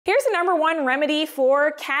the #1 remedy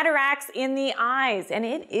for cataracts in the eyes, and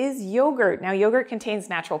it is yogurt. Now, yogurt contains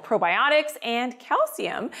natural probiotics and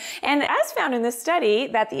calcium, and as found in this study,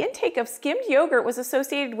 that the intake of skimmed yogurt was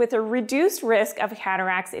associated with a reduced risk of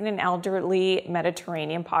cataracts in an elderly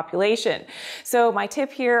Mediterranean population. So my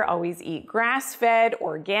tip here, always eat grass-fed,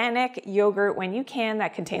 organic yogurt when you can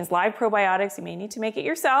that contains live probiotics. You may need to make it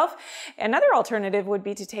yourself. Another alternative would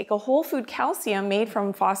be to take a whole food calcium made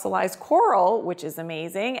from fossilized coral, which is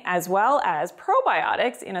amazing, as well as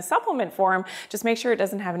probiotics in a supplement form. Just make sure it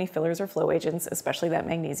doesn't have any fillers or flow agents, especially that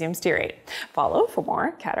magnesium stearate. Follow for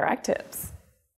more cataract tips.